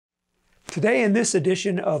Today in this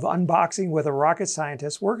edition of Unboxing with a Rocket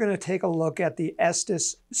Scientist, we're going to take a look at the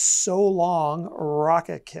Estes So Long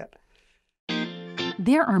rocket kit.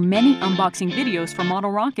 There are many unboxing videos for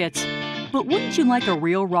model rockets, but wouldn't you like a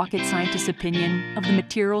real rocket scientist's opinion of the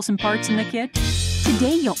materials and parts in the kit?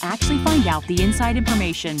 Today you'll actually find out the inside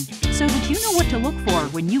information so that you know what to look for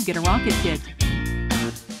when you get a rocket kit.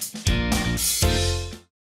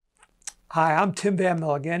 Hi, I'm Tim Van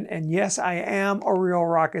Milligan, and yes, I am a real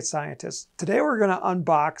rocket scientist. Today we're going to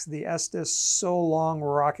unbox the Estes So Long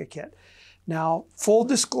rocket kit. Now, full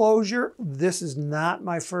disclosure, this is not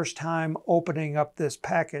my first time opening up this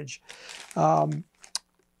package. When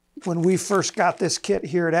we first got this kit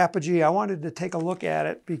here at Apogee, I wanted to take a look at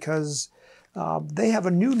it because they have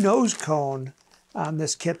a new nose cone on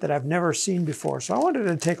this kit that I've never seen before. So I wanted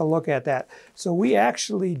to take a look at that. So we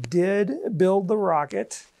actually did build the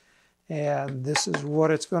rocket. And this is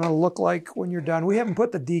what it's going to look like when you're done. We haven't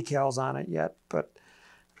put the decals on it yet, but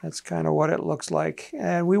that's kind of what it looks like.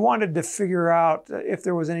 And we wanted to figure out if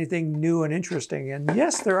there was anything new and interesting. And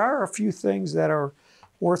yes, there are a few things that are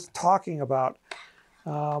worth talking about.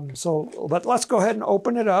 But let's go ahead and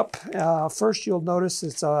open it up. First, you'll notice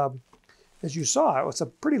it's, as you saw, it's a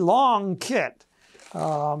pretty long kit.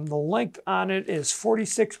 The length on it is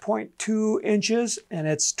 46.2 inches and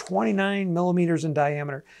it's 29 millimeters in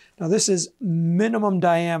diameter. Now this is minimum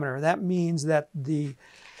diameter. That means that the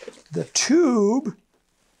tube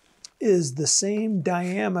is the same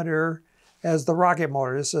diameter as the rocket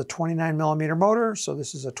motor. This is a 29 millimeter motor, so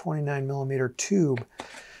this is a 29 millimeter tube.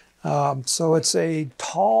 So it's a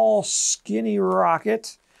tall, skinny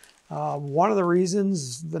rocket. One of the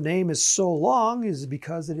reasons the name is so long is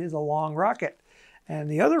because it is a long rocket.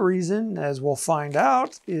 And the other reason, as we'll find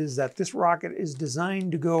out, is that this rocket is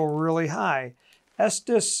designed to go really high.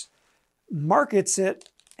 Estes markets it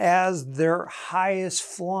as their highest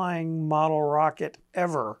flying model rocket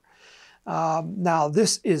ever. Now,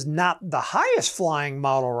 this is not the highest flying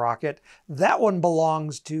model rocket. That one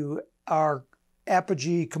belongs to our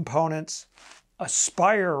Apogee Components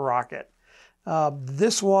Aspire rocket.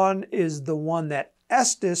 This one is the one that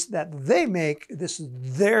Estes that they make. This is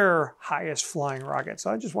their highest flying rocket. So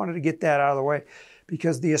I just wanted to get that out of the way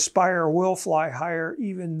because the Aspire will fly higher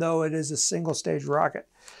even though it is a single stage rocket.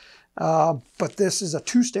 But this is a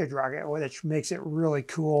two-stage rocket, which makes it really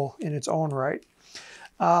cool in its own right.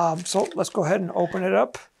 So let's go ahead and open it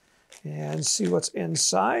up and see what's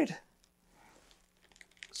inside.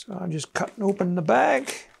 So I'm just cutting open the bag.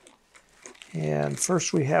 And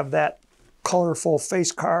first we have that colorful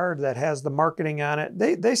face card that has the marketing on it.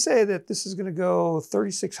 They say that this is going to go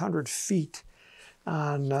 3,600 feet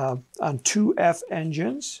on 2F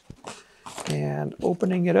engines. And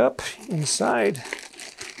opening it up inside,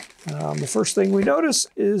 the first thing we notice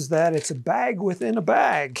is that it's a bag within a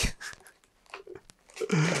bag.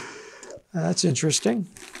 That's interesting.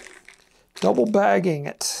 Double bagging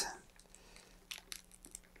it.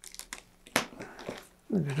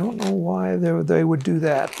 I don't know why they would do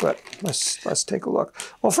that, but let's take a look.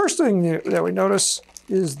 Well, first thing that we notice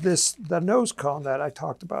is the nose cone that I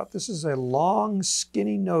talked about. This is a long,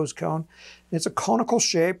 skinny nose cone. It's a conical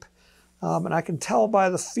shape, and I can tell by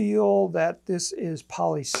the feel that this is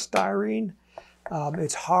polystyrene.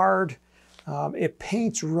 It's hard. It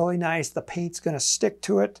paints really nice. The paint's going to stick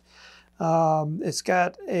to it. It's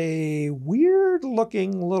got a weird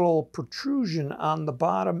looking little protrusion on the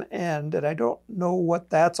bottom end, and I don't know what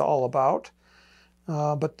that's all about.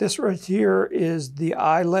 But this right here is the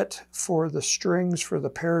eyelet for the strings for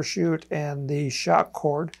the parachute and the shock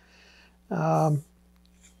cord. Yeah,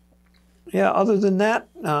 other than that,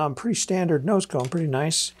 pretty standard nose cone, pretty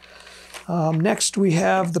nice. Next we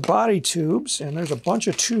have the body tubes, and there's a bunch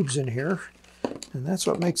of tubes in here. And that's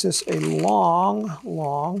what makes this a long,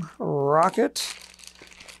 long rocket.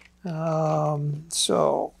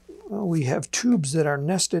 So we have tubes that are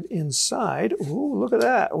nested inside. Ooh, look at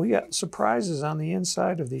that. We got surprises on the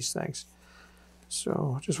inside of these things.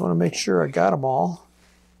 So I just want to make sure I got them all.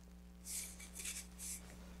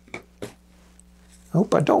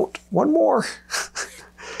 Nope, I don't. One more.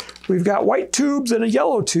 We've got white tubes and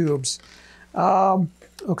yellow tubes.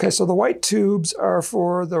 Okay, so the white tubes are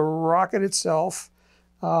for the rocket itself.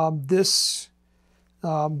 This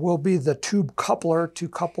will be the tube coupler to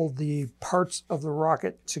couple the parts of the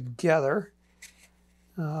rocket together.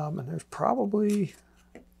 And there's probably,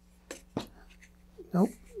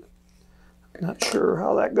 nope, not sure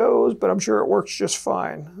how that goes, but I'm sure it works just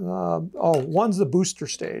fine. Oh, one's the booster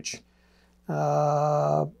stage.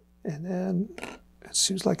 And then it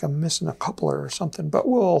seems like I'm missing a coupler or something, but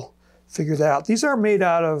we'll figure that out. These are made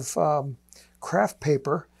out of craft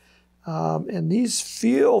paper. And these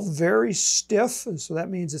feel very stiff, and so that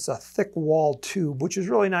means it's a thick wall tube, which is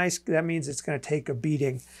really nice. That means it's going to take a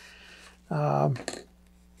beating.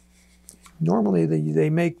 Normally they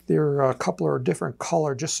make their coupler a different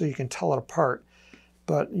color just so you can tell it apart.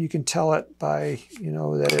 But you can tell it by, you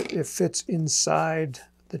know, that it fits inside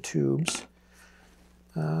the tubes.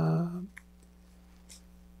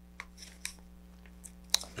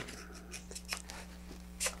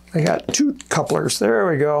 I got two couplers.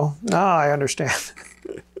 There we go. Now I understand.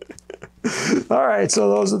 All right, so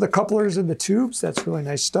those are the couplers in the tubes. That's really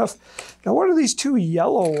nice stuff. Now, what are these two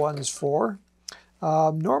yellow ones for?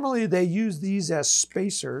 Normally, they use these as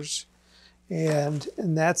spacers, and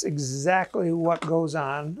that's exactly what goes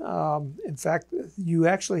on. In fact, you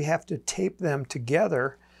actually have to tape them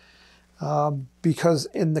together because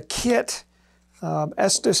in the kit,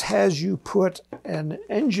 Estes has you put an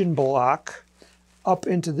engine block up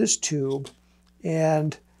into this tube,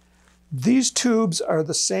 and these tubes are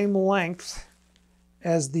the same length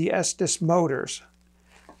as the Estes motors.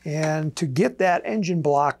 And to get that engine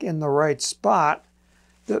block in the right spot,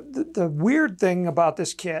 the weird thing about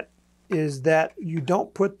this kit is that you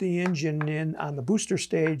don't put the engine in on the booster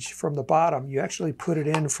stage from the bottom. You actually put it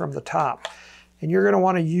in from the top. And you're going to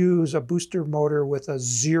want to use a booster motor with a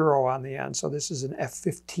 0 on the end. So this is an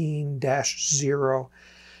F15-0.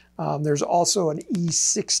 There's also an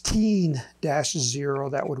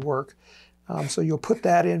E16-0 that would work. So you'll put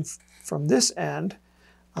that in from this end,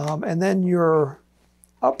 and then your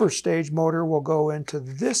upper stage motor will go into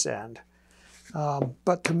this end.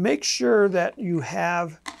 But to make sure that you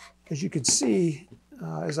have, as you can see,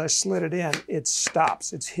 as I slid it in, it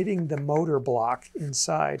stops. It's hitting the motor block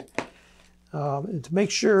inside. And to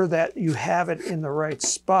make sure that you have it in the right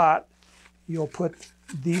spot, you'll put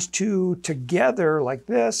these two together like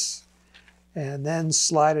this, and then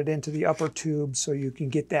slide it into the upper tube so you can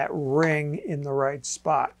get that ring in the right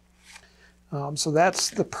spot. So that's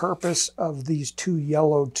the purpose of these two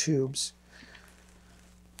yellow tubes.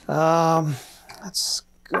 Let's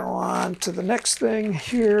go on to the next thing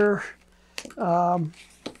here.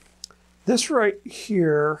 This right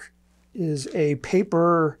here is a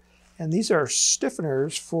paper, and these are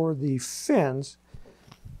stiffeners for the fins.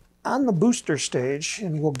 On the booster stage,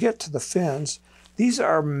 and we'll get to the fins, these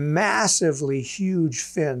are massively huge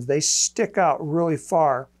fins. They stick out really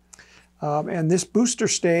far. And this booster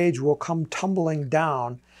stage will come tumbling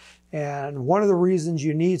down. And one of the reasons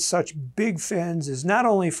you need such big fins is not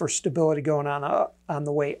only for stability going on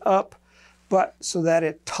the way up, but so that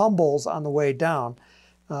it tumbles on the way down.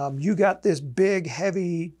 You got this big,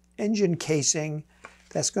 heavy engine casing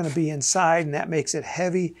that's going to be inside, and that makes it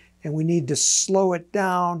heavy, and we need to slow it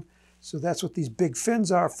down. So that's what these big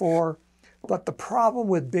fins are for. But the problem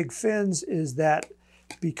with big fins is that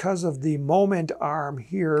because of the moment arm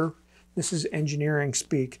here, this is engineering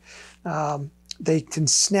speak, they can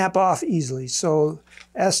snap off easily. So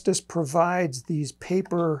Estes provides these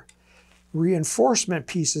paper reinforcement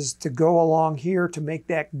pieces to go along here to make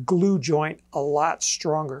that glue joint a lot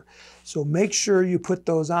stronger. So make sure you put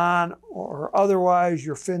those on, or otherwise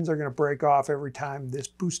your fins are going to break off every time this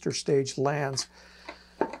booster stage lands.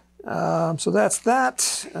 So that's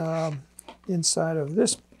that. Inside of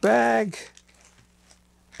this bag,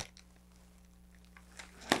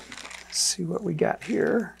 let's see what we got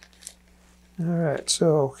here. All right,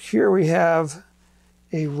 so here we have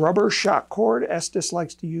a rubber shock cord. Estes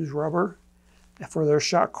likes to use rubber for their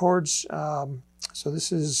shock cords. So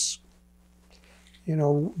this is, you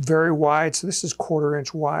know, very wide. So this is 1/4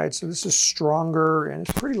 inch wide. So this is stronger, and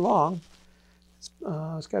it's pretty long.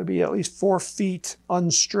 It's got to be at least 4 feet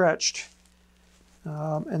unstretched.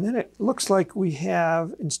 And then it looks like we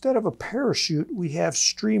have, instead of a parachute, we have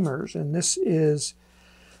streamers. And this is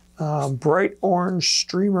bright orange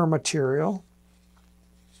streamer material.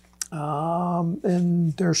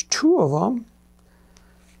 And there's 2 of them.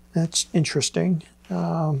 That's interesting.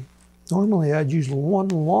 Normally I'd use one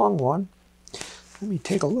long one. Let me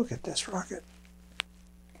take a look at this rocket.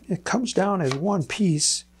 It comes down as one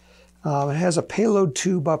piece. It has a payload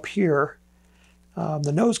tube up here.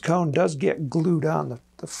 The nose cone does get glued on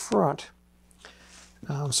the front.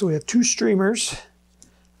 So we have 2 streamers.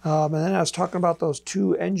 And then I was talking about those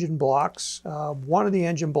 2 engine blocks. One of the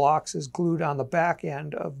engine blocks is glued on the back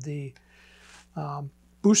end of the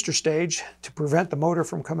booster stage to prevent the motor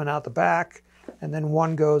from coming out the back. And then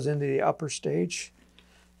one goes into the upper stage.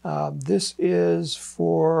 This is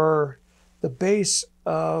for the base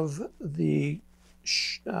of the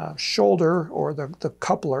shoulder, or the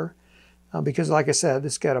coupler, because like I said,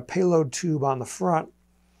 it's got a payload tube on the front.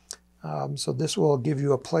 So this will give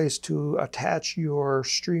you a place to attach your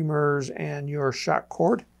streamers and your shock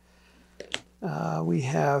cord. We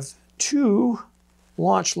have 2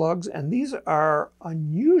 launch lugs, and these are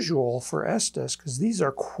unusual for Estes because these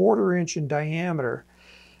are 1/4 inch in diameter.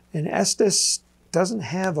 And Estes doesn't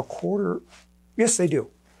have a quarter, yes they do.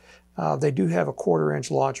 They do have a 1/4 inch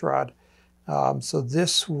launch rod. So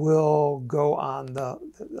this will go on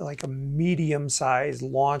like a medium-sized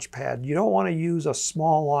launch pad. You don't want to use a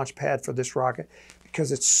small launch pad for this rocket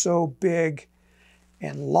because it's so big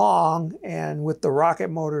and long, and with the rocket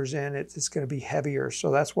motors in it, it's going to be heavier. So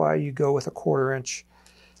that's why you go with a 1/4 inch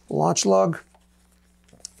launch lug.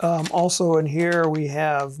 Also in here we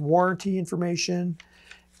have warranty information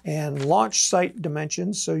and launch site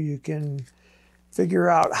dimensions, so you can figure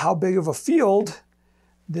out how big of a field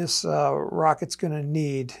this rocket's going to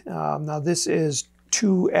need. Now this is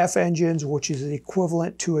 2 F engines, which is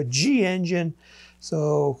equivalent to a G engine.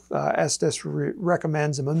 So Estes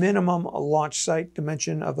recommends a minimum launch site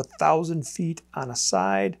dimension of 1,000 feet on a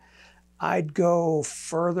side. I'd go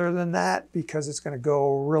further than that because it's going to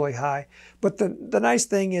go really high. But the nice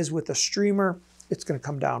thing is with the streamer, it's going to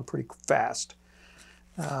come down pretty fast.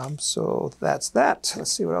 So that's that.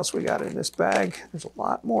 Let's see what else we got in this bag. There's a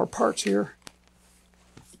lot more parts here.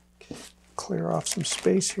 Clear off some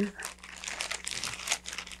space here.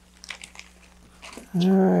 All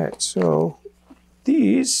right, so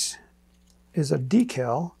these is a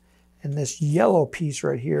decal, and this yellow piece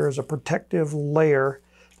right here is a protective layer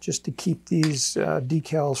just to keep these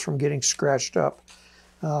decals from getting scratched up.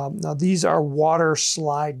 Now these are water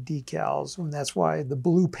slide decals, and that's why the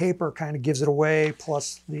blue paper kind of gives it away,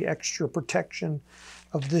 plus the extra protection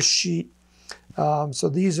of this sheet. So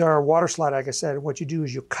these are water slide, like I said. What you do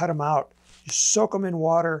is you cut them out, you soak them in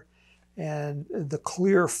water, and the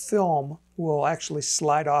clear film will actually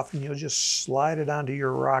slide off, and you'll just slide it onto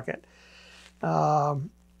your rocket. And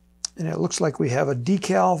it looks like we have a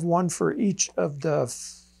decal, one for each of the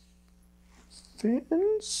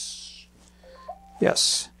fins.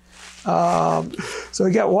 Yes. So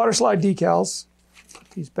we got water slide decals. Put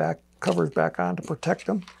these covers back on to protect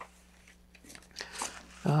them.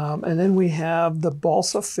 And then we have the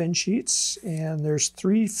balsa fin sheets, and there's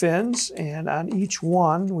 3 fins, and on each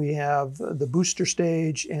one we have the booster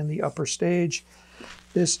stage and the upper stage.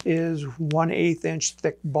 This is 1/8 inch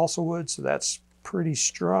thick balsa wood, so that's pretty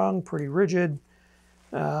strong, pretty rigid.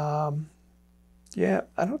 Yeah,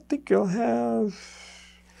 I don't think you'll have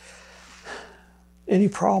any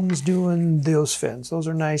problems doing those fins. Those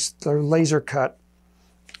are nice, they're laser cut.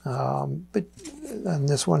 But on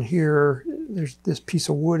this one here, there's this piece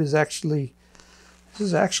of wood is actually, this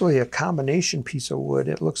is actually a combination piece of wood.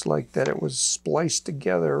 It looks like that it was spliced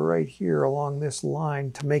together right here along this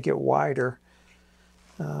line to make it wider.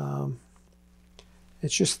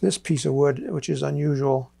 It's just this piece of wood, which is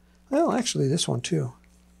unusual. Well, actually this one too.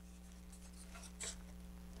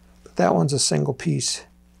 But that one's a single piece.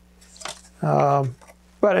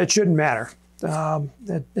 But it shouldn't matter.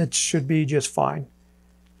 It should be just fine.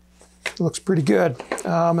 It looks pretty good.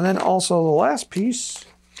 And then also the last piece,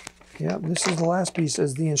 yeah, this is the last piece,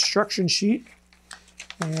 is the instruction sheet.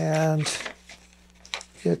 And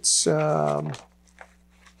it's 8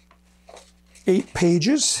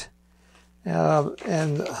 pages.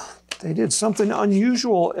 And they did something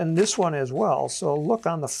unusual in this one as well. So look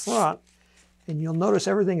on the front, and you'll notice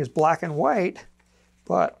everything is black and white.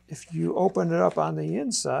 But if you open it up on the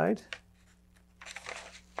inside,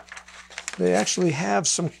 they actually have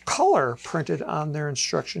some color printed on their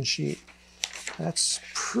instruction sheet. That's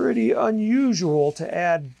pretty unusual to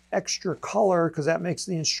add extra color because that makes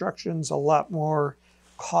the instructions a lot more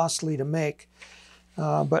costly to make.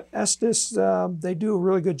 But Estes, they do a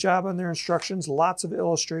really good job on their instructions, lots of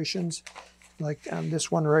illustrations. Like on this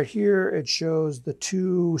one right here, it shows the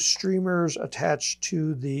 2 streamers attached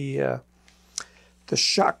to the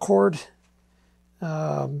shock cord.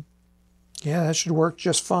 Yeah, that should work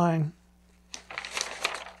just fine.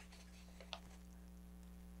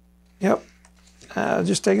 Yep,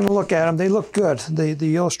 just taking a look at them, they look good.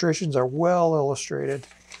 The illustrations are well illustrated.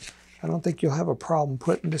 I don't think you'll have a problem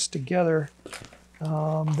putting this together.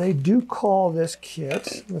 They do call this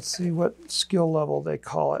kit, let's see what skill level they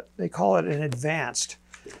call it. They call it an advanced.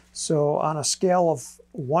 So on a scale of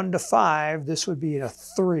 1 to 5, this would be a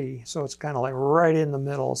 3. So it's kind of like right in the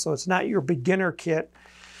middle. So it's not your beginner kit,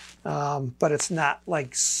 but it's not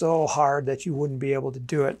like so hard that you wouldn't be able to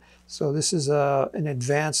do it. So this is an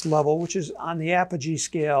advanced level, which is on the apogee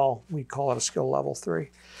scale, we call it a skill level 3.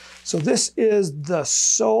 So this is the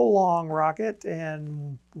So Long rocket,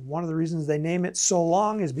 and one of the reasons they name it So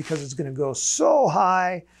Long is because it's going to go so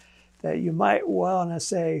high that you might want to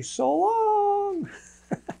say, so long.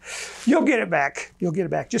 You'll get it back. You'll get it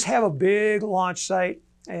back. Just have a big launch site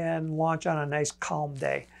and launch on a nice calm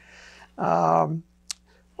day. Oh,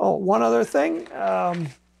 one other thing.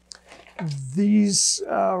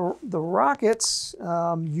 The rockets,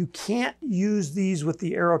 you can't use these with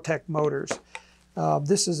the Aerotech motors.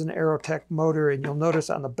 This is an Aerotech motor, and you'll notice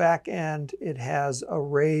on the back end it has a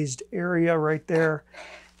raised area right there.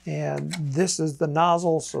 And this is the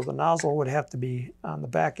nozzle, so the nozzle would have to be on the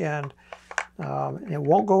back end. It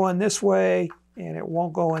won't go in this way, and it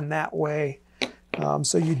won't go in that way.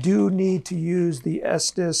 So you do need to use the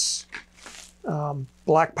Estes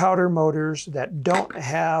black powder motors that don't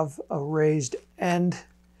have a raised end,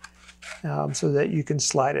 so that you can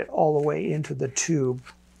slide it all the way into the tube.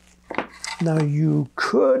 Now you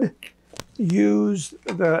could use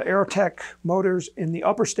the Aerotech motors in the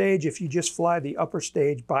upper stage if you just fly the upper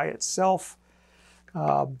stage by itself.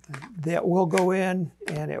 That will go in,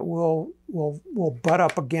 and it will butt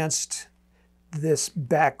up against this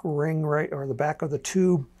back ring, right, or the back of the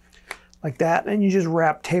tube, like that, and you just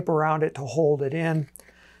wrap tape around it to hold it in.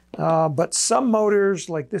 But some motors,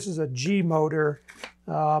 like this is a G motor,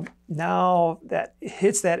 now that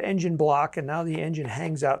hits that engine block, and now the engine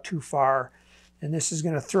hangs out too far, and this is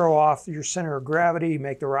going to throw off your center of gravity,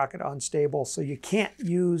 make the rocket unstable. So you can't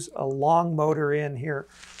use a long motor in here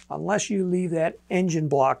unless you leave that engine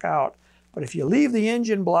block out. But if you leave the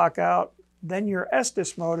engine block out, then your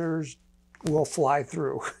Estes motors will fly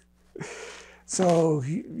through. So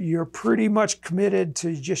you're pretty much committed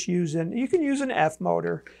to just using, you can use an F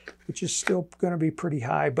motor, which is still going to be pretty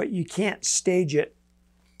high, but you can't stage it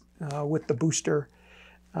with the booster.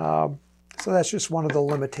 So that's just one of the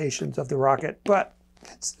limitations of the rocket, but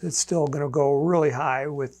it's still going to go really high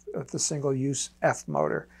with the single-use F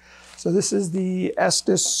motor. So this is the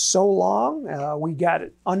Estes So Long. We got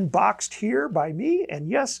it unboxed here by me, and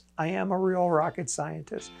yes, I am a real rocket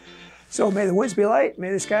scientist. So may the winds be light,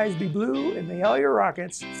 may the skies be blue, and may all your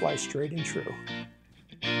rockets fly straight and true.